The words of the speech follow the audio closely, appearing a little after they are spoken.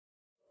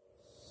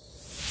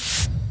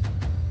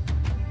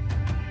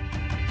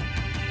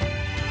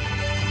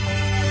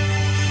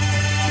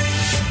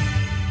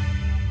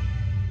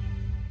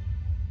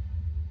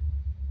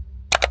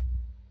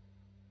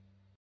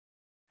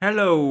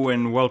Hello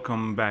and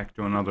welcome back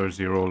to another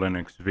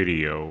XeroLinux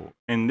video.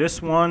 In this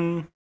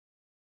one,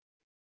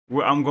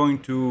 I'm going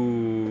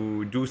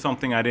to do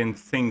something I didn't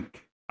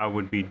think I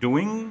would be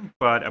doing,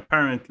 but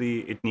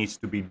apparently it needs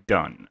to be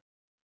done.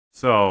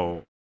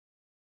 So,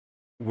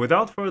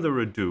 without further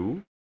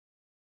ado,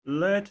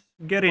 let's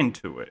get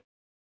into it.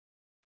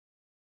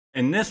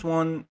 In this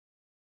one,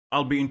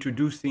 I'll be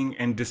introducing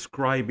and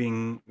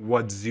describing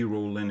what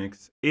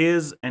XeroLinux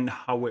is and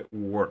how it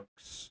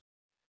works,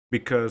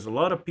 because a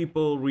lot of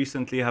people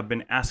recently have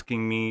been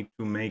asking me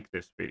to make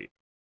this video.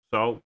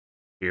 So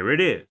here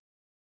it is.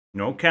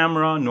 No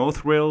camera, no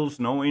thrills,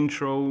 no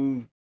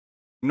intro,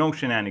 no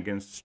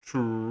shenanigans,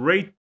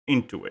 straight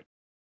into it.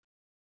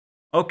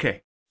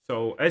 Okay,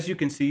 so as you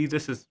can see,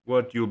 this is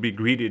what you'll be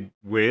greeted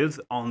with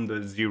on the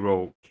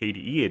Xero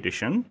KDE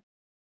edition.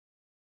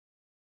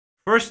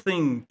 First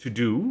thing to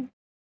do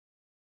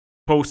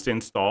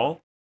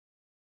post-install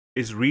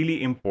is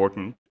really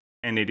important,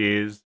 and it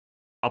is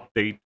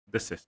update the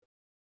system.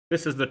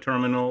 This is the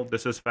terminal.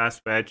 This is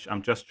fast fetch.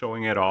 I'm just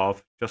showing it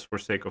off just for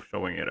sake of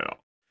showing it off.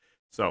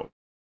 So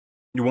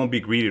you won't be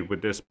greeted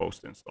with this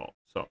post-install.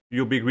 So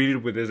you'll be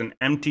greeted with an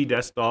empty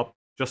desktop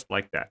just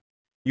like that.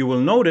 You will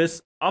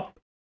notice up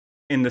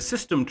in the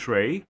system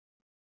tray,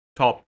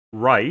 top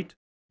right,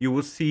 you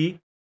will see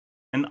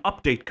an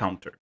update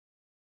counter.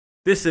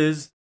 This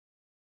is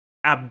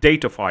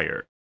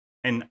AppDataFire,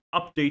 an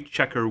update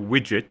checker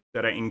widget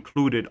that I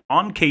included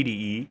on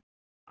KDE.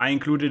 I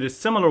included a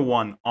similar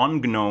one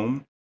on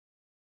GNOME.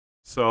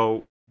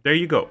 So there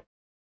you go.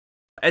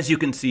 As you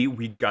can see,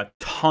 we got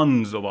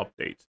tons of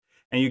updates.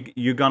 And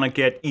you're going to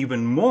get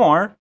even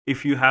more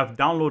if you have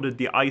downloaded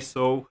the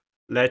ISO,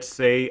 let's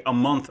say, a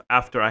month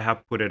after I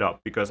have put it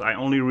up. Because I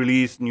only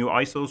release new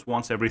ISOs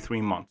once every 3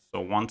 months.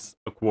 So once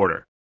a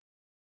quarter.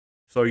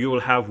 So you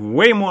will have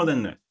way more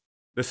than this.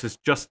 This is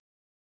just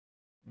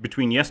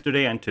between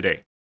yesterday and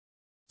today.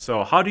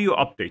 So how do you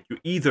update? You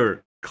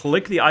either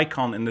click the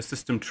icon in the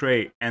system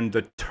tray and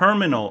the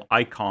terminal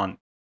icon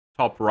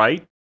top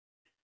right.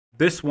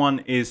 This one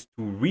is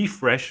to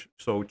refresh,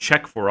 so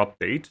check for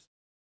updates.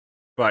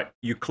 But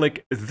you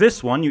click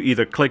this one, you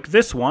either click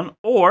this one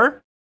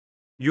or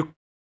you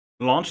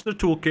launch the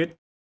toolkit,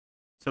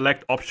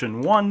 select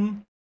option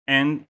 1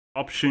 and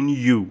option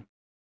U,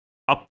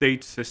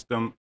 update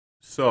system.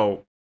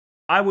 So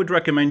I would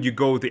recommend you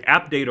go the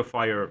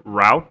AppDataFire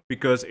route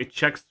because it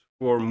checks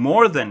for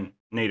more than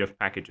native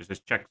packages.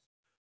 It checks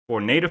for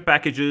native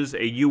packages,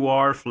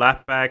 AUR,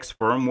 Flatpaks,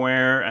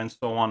 firmware, and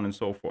so on and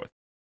so forth.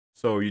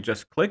 So you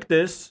just click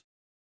this,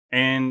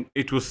 and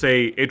it will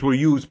say it will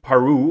use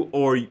Paru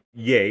or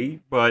Yay,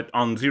 but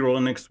on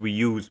XeroLinux we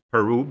use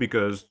Paru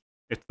because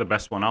it's the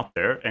best one out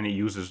there, and it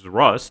uses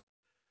Rust.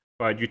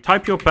 But you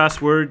type your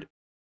password,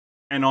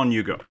 and on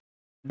you go.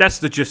 That's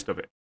the gist of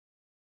it.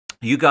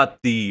 You got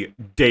the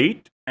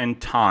date and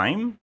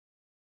time.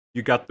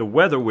 You got the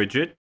weather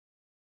widget.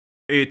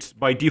 It's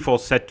by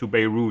default set to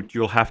Beirut.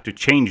 You'll have to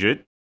change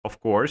it,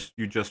 of course.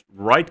 You just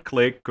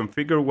right-click,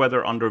 configure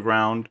Weather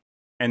Underground,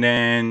 and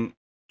then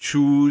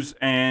choose.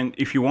 And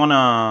if you want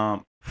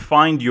to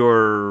find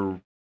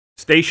your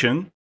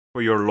station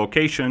for your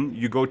location,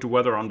 you go to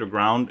Weather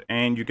Underground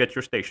and you get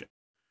your station.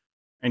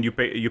 And you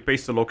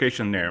paste the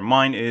location there.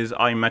 Mine is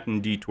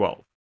iMetin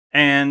D12.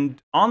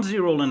 And on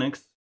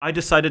XeroLinux, I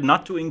decided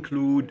not to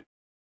include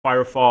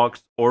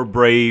Firefox or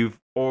Brave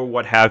or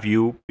what have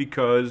you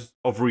because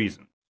of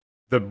reasons.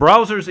 The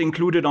browsers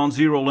included on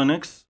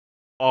XeroLinux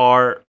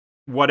are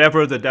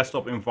whatever the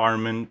desktop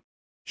environment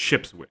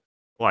ships with.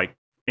 Like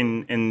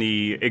in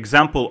the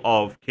example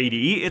of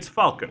KDE, it's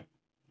Falcon.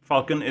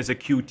 Falcon is a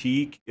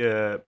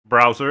Qt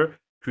browser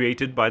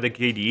created by the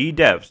KDE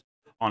devs.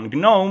 On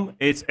GNOME,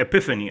 it's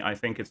Epiphany, I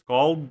think it's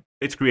called.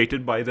 It's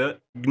created by the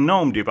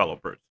GNOME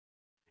developers.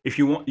 If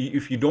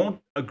you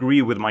don't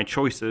agree with my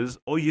choices,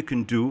 all you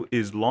can do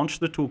is launch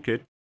the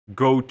toolkit,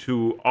 go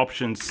to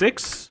option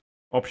 6,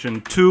 option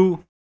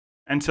 2,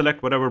 and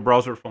select whatever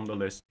browser from the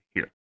list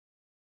here.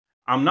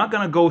 I'm not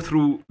going to go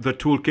through the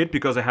toolkit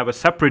because I have a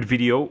separate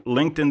video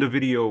linked in the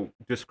video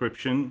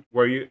description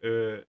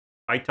where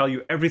I tell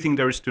you everything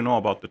there is to know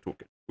about the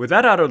toolkit. With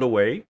that out of the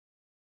way,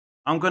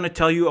 I'm going to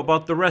tell you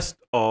about the rest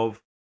of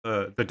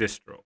the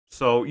distro.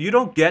 So you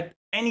don't get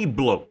any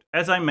bloat.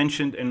 As I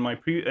mentioned in my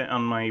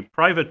on my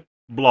private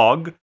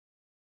blog,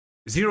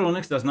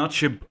 XeroLinux does not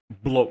ship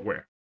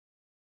bloatware.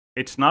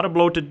 It's not a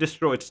bloated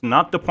distro. It's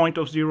not the point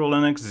of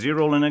XeroLinux.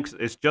 XeroLinux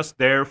is just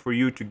there for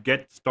you to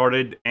get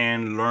started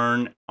and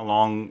learn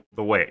along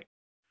the way.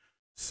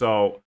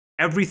 So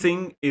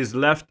everything is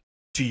left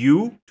to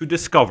you to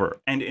discover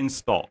and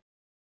install.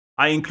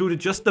 I included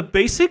just the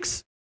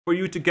basics for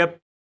you to get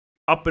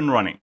up and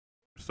running.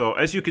 So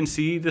as you can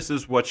see, this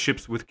is what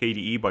ships with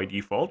KDE by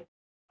default.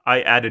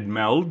 I added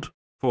Meld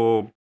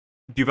for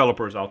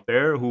developers out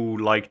there who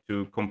like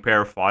to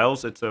compare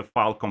files. It's a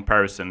file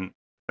comparison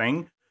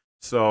thing.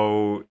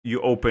 So you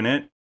open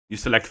it, you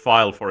select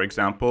file, for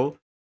example.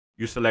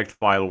 You select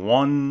file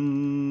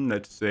 1,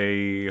 let's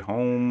say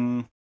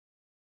home.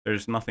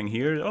 There's nothing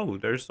here. Oh,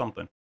 there's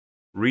something.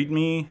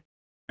 README,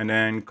 and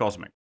then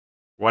Cosmic.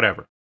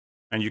 whatever,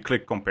 and you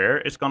click compare,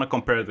 it's going to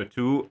compare the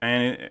two,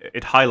 and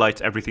it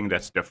highlights everything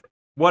that's different.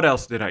 What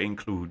else did I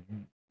include?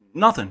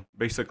 Nothing,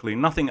 basically.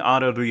 Nothing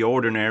out of the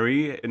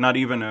ordinary, not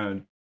even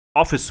an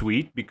Office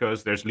suite,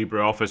 because there's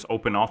LibreOffice,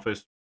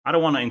 OpenOffice. I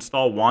don't want to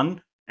install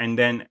one, and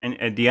then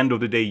at the end of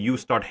the day, you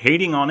start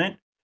hating on it,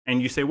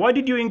 and you say, why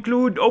did you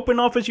include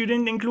OpenOffice? You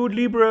didn't include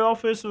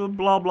LibreOffice, or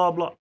blah, blah,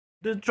 blah.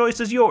 The choice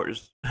is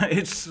yours.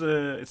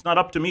 It's not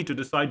up to me to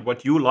decide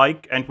what you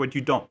like and what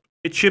you don't.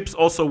 It ships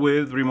also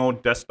with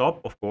remote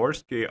desktop, of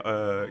course,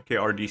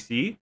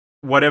 KRDC.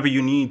 Whatever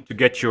you need to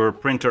get your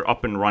printer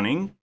up and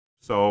running.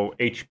 So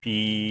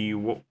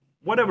HP,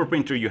 whatever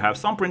printer you have.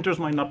 Some printers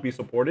might not be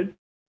supported.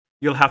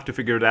 You'll have to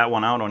figure that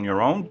one out on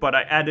your own. But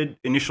I added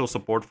initial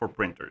support for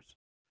printers.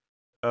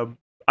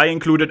 I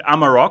included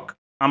Amarok.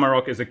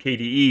 Amarok is a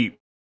KDE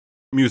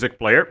music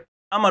player.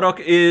 Amarok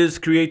is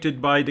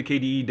created by the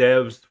KDE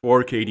devs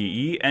for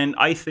KDE. And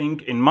I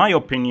think, in my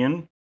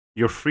opinion,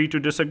 you're free to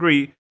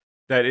disagree,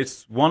 that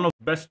it's one of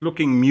the best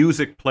looking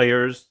music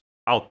players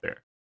out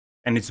there.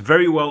 And it's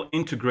very well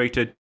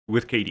integrated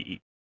with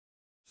KDE.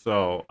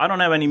 So I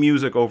don't have any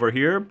music over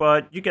here,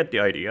 but you get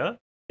the idea.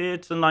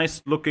 It's a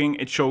nice looking,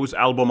 it shows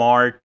album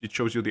art. It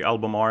shows you the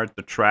album art,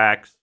 the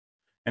tracks,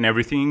 and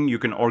everything. You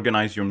can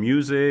organize your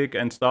music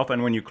and stuff.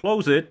 And when you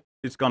close it,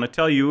 it's going to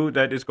tell you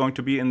that it's going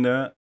to be in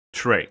the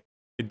tray.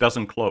 It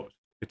doesn't close.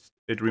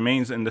 It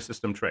remains in the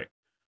system tray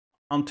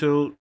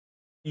until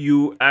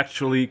you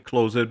actually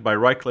close it by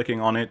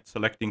right-clicking on it,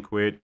 selecting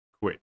quit.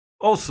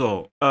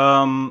 Also,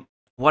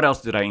 what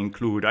else did I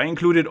include? I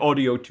included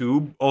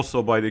AudioTube,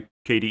 also by the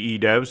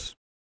KDE devs.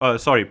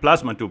 Sorry,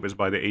 PlasmaTube is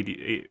by the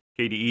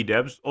KDE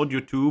devs.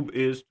 AudioTube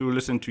is to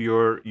listen to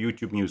your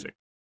YouTube music.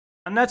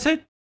 And that's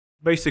it.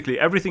 Basically,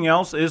 everything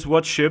else is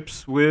what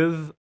ships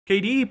with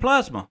KDE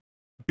Plasma.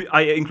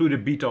 I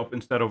included BTOP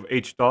instead of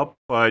HTOP,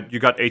 but you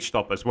got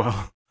HTOP as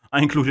well.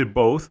 I included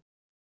both.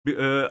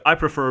 I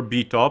prefer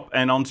BTOP,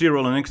 and on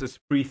XeroLinux it's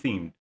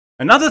pre-themed.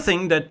 Another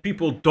thing that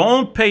people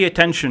don't pay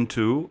attention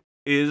to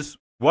is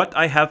what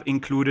I have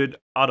included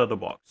out of the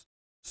box.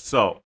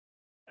 So,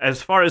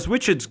 as far as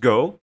widgets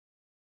go,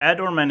 add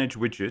or manage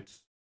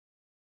widgets,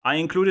 I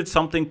included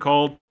something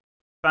called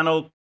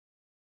Panel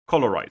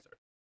Colorizer.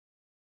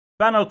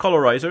 Panel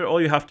Colorizer,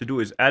 all you have to do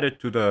is add it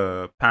to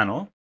the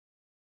panel,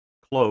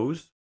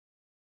 close,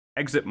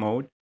 exit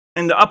mode.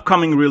 In the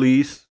upcoming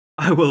release,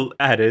 I will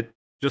add it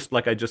just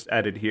like I just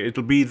added here.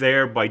 It'll be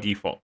there by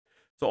default.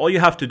 So all you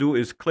have to do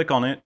is click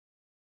on it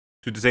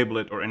to disable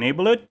it or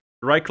enable it.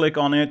 Right-click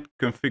on it,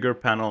 configure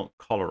Panel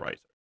Colorizer.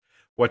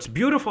 What's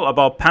beautiful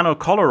about Panel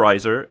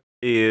Colorizer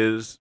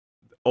is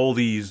all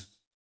these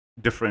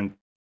different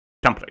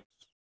templates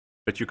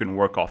that you can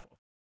work off of.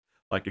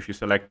 Like if you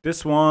select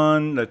this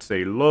one, let's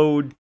say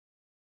load,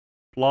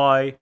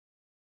 apply,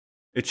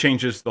 it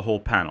changes the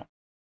whole panel.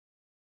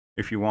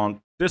 If you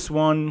want this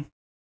one,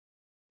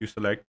 you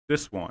select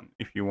this one.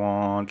 If you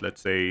want,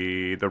 let's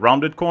say, the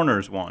rounded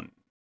corners one,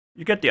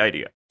 you get the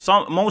idea.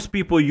 Most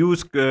people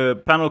use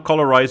Panel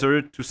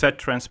Colorizer to set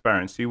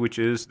transparency, which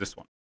is this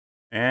one,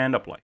 and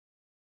apply.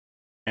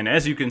 And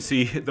as you can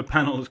see, the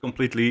panel is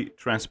completely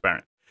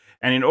transparent.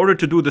 And in order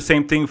to do the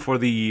same thing for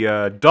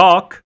the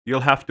dock,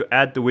 you'll have to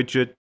add the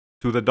widget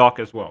to the dock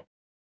as well,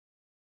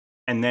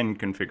 and then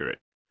configure it.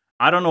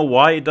 I don't know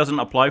why it doesn't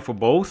apply for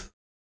both.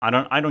 I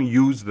don't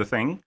use the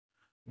thing.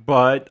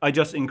 But I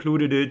just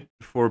included it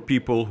for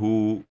people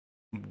who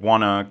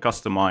want to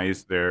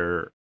customize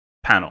their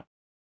panel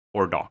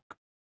or dock.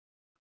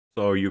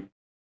 So you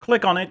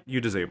click on it, you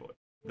disable it.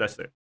 That's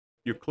it.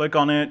 You click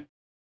on it,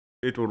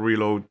 it will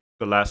reload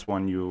the last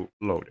one you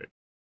loaded.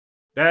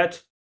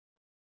 That's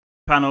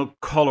Panel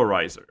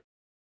Colorizer.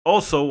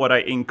 Also, what I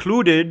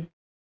included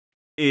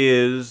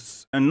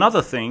is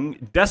another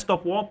thing,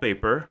 desktop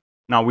wallpaper.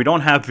 Now, we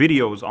don't have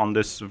videos on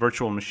this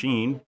virtual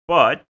machine,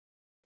 but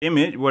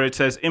image, where it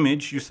says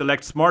image, you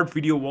select Smart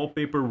Video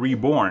Wallpaper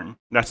Reborn.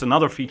 That's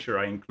another feature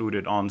I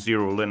included on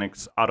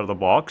XeroLinux out of the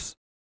box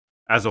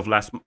as of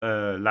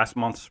last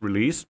month's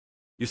release.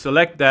 You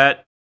select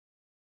that,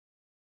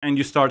 and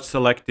you start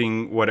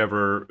selecting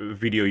whatever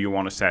video you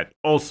want to set.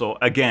 Also,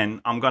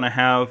 again, I'm going to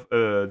have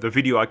the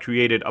video I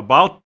created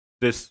about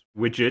this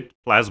widget,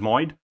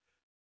 Plasmoid,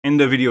 in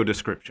the video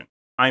description.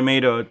 I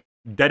made a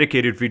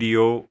dedicated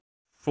video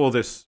for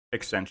this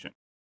extension.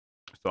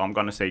 So I'm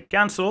going to say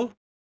cancel,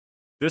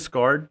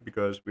 discard,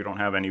 because we don't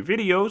have any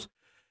videos.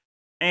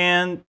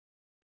 And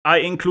I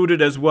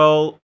included as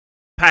well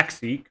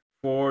PackSeek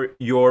for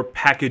your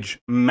package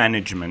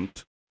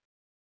management.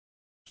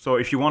 So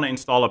if you want to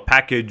install a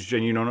package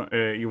and you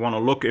want to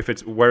look if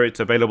it's where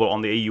it's available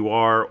on the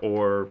AUR,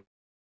 or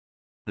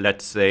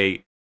let's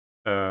say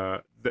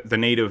the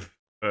native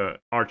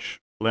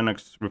Arch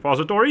Linux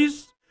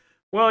repositories,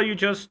 well, you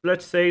just,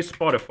 let's say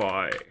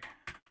Spotify.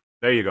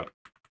 There you go.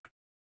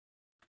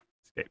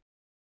 Escape.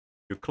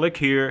 You click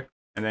here,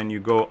 and then you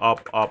go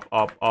up, up,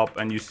 up, up,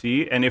 and you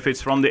see. And if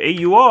it's from the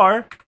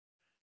AUR,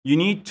 you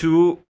need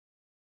to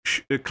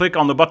click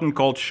on the button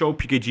called Show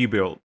PKG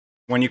Build.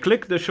 When you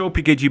click the Show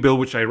PKG Build,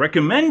 which I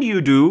recommend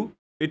you do,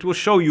 it will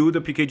show you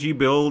the PKG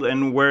build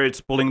and where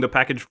it's pulling the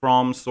package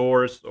from,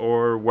 source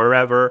or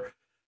wherever.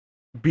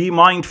 Be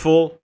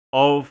mindful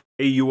of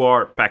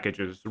AUR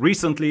packages.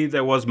 Recently,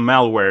 there was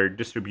malware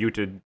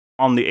distributed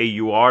on the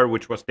AUR,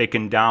 which was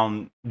taken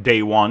down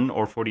day 1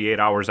 or 48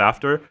 hours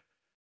after.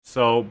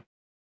 So,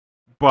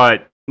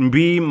 but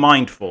be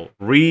mindful.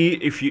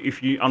 Read if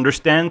you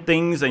understand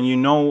things and you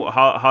know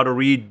how to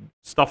read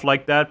stuff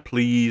like that.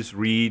 Please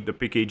read the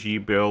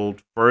PKG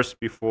build first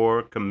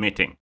before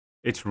committing.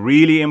 It's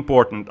really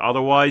important.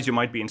 Otherwise, you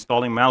might be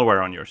installing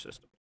malware on your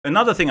system.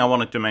 Another thing I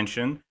wanted to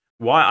mention,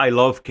 why I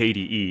love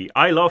KDE.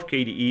 I love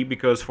KDE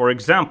because, for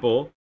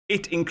example,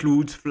 it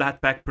includes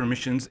Flatpak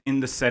permissions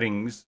in the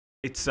settings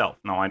itself.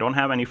 Now, I don't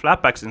have any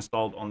Flatpaks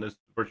installed on this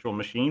virtual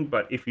machine,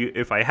 but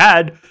if I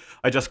had,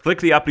 I just click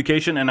the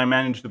application and I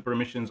manage the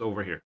permissions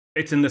over here.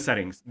 It's in the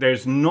settings.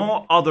 There's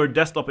no other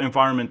desktop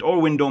environment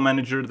or window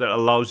manager that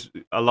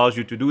allows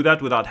you to do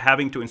that without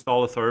having to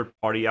install a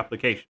third-party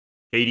application.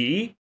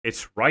 KDE,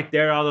 it's right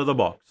there out of the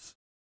box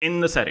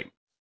in the settings.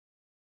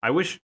 I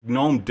wish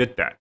GNOME did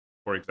that,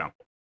 for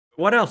example.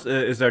 What else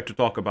is there to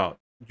talk about?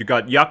 You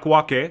got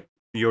Yakwake,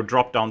 your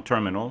drop-down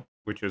terminal,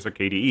 which is a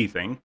KDE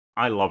thing.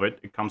 I love it.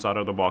 It comes out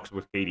of the box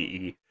with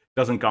KDE.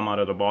 Doesn't come out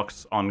of the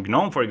box on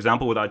GNOME, for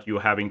example, without you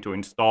having to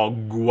install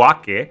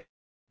Guake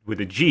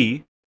with a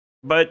G.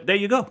 But there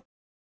you go.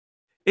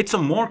 It's a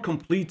more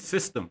complete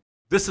system.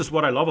 This is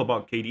what I love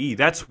about KDE.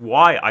 That's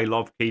why I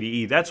love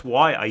KDE. That's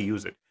why I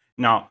use it.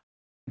 Now,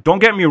 don't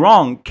get me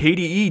wrong,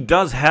 KDE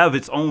does have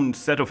its own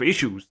set of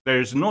issues.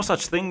 There's no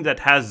such thing that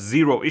has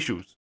 0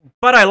 issues.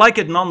 But I like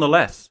it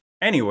nonetheless.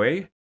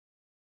 Anyway,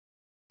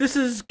 this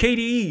is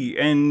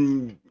KDE,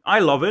 and I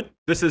love it.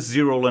 This is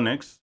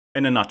XeroLinux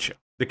in a nutshell,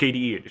 the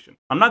KDE edition.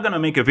 I'm not going to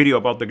make a video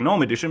about the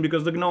GNOME edition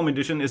because the GNOME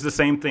edition is the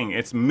same thing.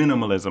 It's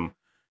minimalism.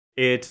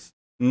 It's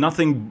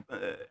nothing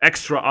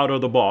extra out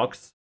of the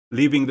box,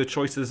 leaving the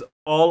choices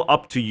all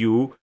up to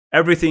you.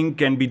 Everything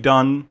can be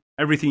done.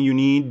 Everything you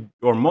need,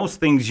 or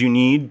most things you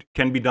need,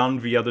 can be done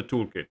via the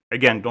toolkit.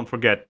 Again, don't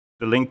forget,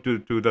 the link to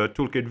the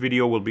toolkit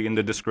video will be in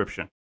the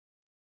description.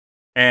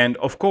 And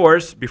of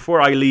course,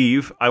 before I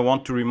leave, I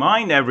want to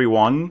remind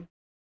everyone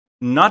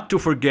not to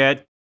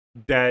forget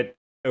that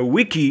a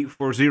wiki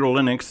for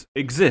XeroLinux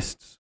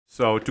exists.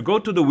 So to go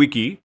to the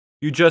wiki,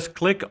 you just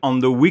click on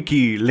the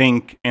wiki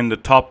link in the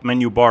top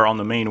menu bar on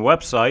the main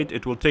website.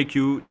 It will take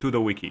you to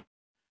the wiki.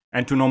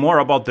 And to know more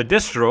about the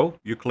distro,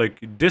 you click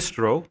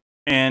distro,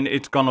 and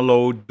it's going to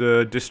load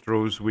the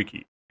distros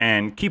wiki.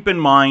 And keep in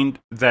mind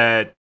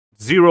that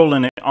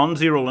on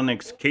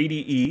XeroLinux,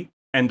 KDE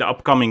and the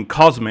upcoming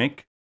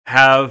Cosmic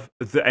have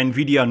the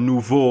NVIDIA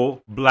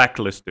Nouveau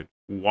blacklisted.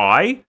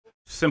 Why?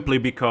 Simply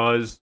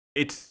because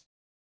it's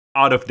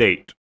out of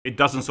date. It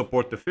doesn't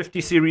support the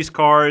 50 series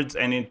cards,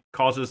 and it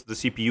causes the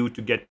CPU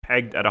to get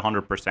pegged at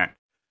 100%.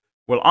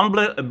 Well,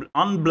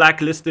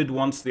 unblacklisted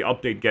once the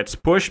update gets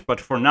pushed,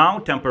 but for now,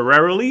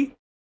 temporarily,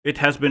 it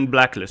has been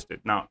blacklisted.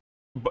 Now,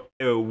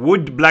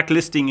 would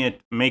blacklisting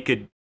it make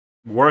it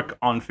work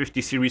on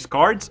 50 series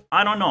cards?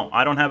 I don't know.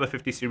 I don't have a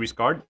 50 series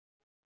card.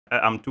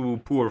 I'm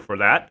too poor for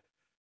that.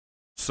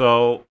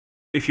 So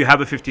if you have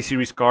a 50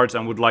 series cards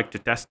and would like to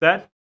test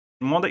that,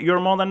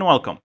 you're more than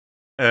welcome.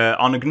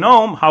 On a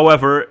GNOME,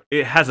 however,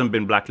 it hasn't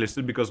been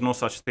blacklisted because no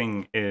such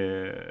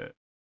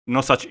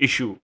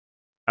issue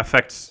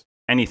affects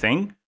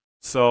anything.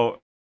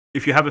 So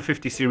if you have a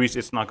 50 series,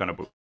 it's not going to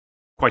boot.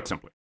 Quite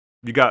simply.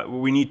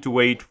 We need to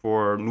wait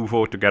for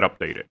Nouveau to get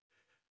updated.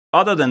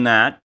 Other than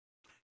that,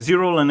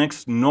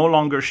 XeroLinux no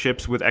longer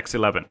ships with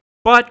X11.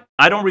 But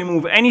I don't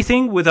remove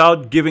anything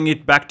without giving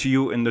it back to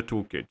you in the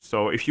toolkit.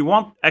 So if you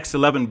want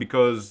X11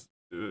 because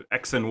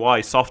X and Y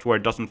software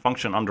doesn't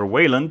function under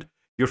Wayland,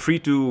 you're free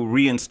to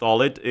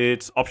reinstall it.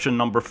 It's option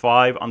number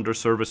 5 under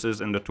services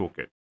in the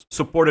toolkit.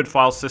 Supported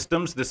file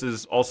systems. This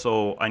is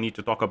also, I need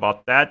to talk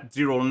about that.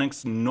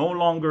 XeroLinux no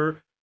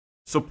longer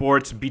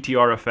supports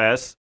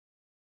BTRFS.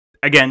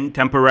 Again,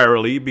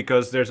 temporarily,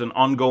 because there's an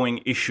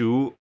ongoing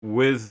issue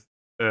with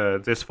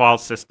this file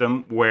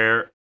system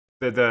where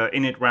the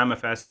init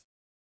ramfs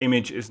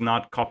image is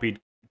not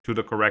copied to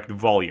the correct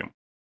volume.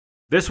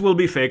 This will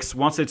be fixed.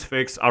 Once it's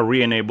fixed, I'll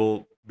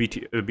re-enable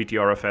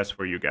BTRFS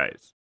for you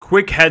guys.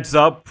 Quick heads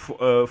up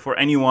for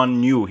anyone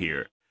new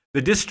here.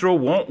 The distro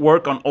won't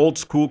work on old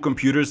school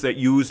computers that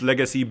use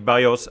legacy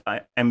BIOS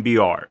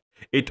MBR.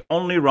 It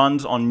only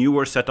runs on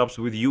newer setups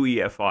with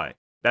UEFI.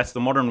 That's the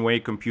modern way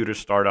computers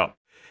start up.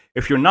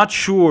 If you're not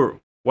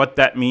sure what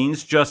that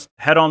means, just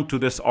head on to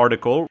this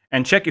article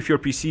and check if your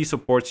PC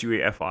supports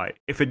UEFI.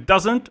 If it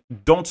doesn't,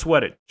 don't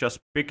sweat it. Just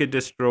pick a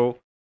distro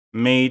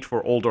made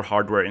for older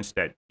hardware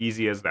instead.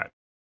 Easy as that.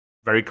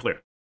 Very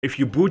clear. If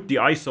you boot the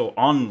ISO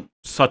on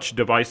such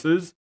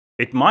devices,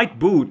 it might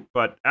boot,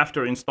 but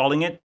after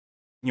installing it,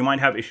 you might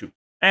have issues.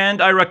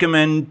 And I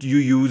recommend you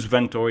use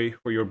Ventoy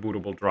for your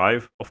bootable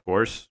drive, of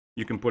course.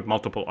 You can put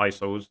multiple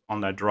ISOs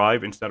on that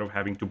drive instead of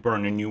having to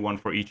burn a new one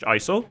for each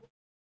ISO.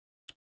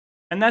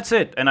 And that's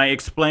it. And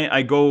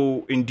I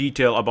go in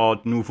detail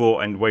about Nouveau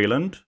and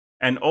Wayland.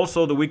 And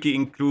also the wiki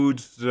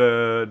includes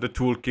the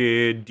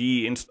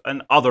toolkit,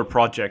 and other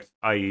projects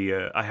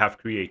I have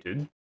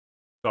created.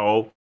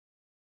 So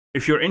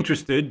if you're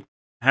interested,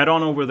 head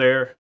on over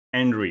there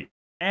and read.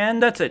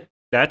 And that's it.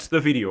 That's the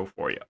video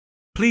for you.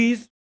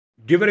 Please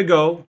give it a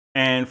go.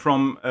 And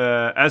from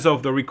as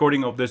of the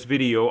recording of this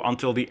video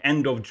until the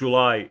end of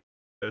July,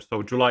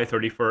 so July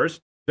 31st,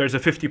 there's a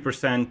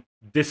 50%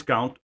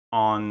 discount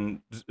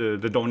on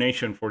the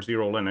donation for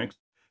XeroLinux.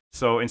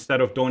 So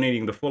instead of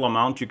donating the full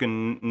amount, you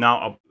can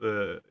now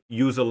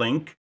use a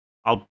link.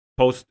 I'll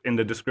post in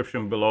the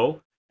description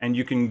below, and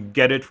you can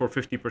get it for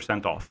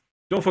 50% off.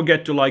 Don't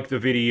forget to like the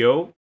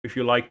video if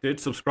you liked it,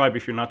 subscribe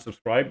if you're not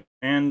subscribed,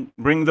 and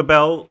ring the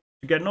bell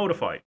to get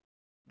notified.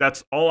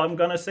 That's all I'm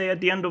gonna say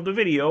at the end of the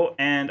video,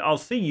 and I'll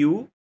see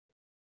you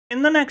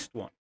in the next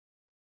one.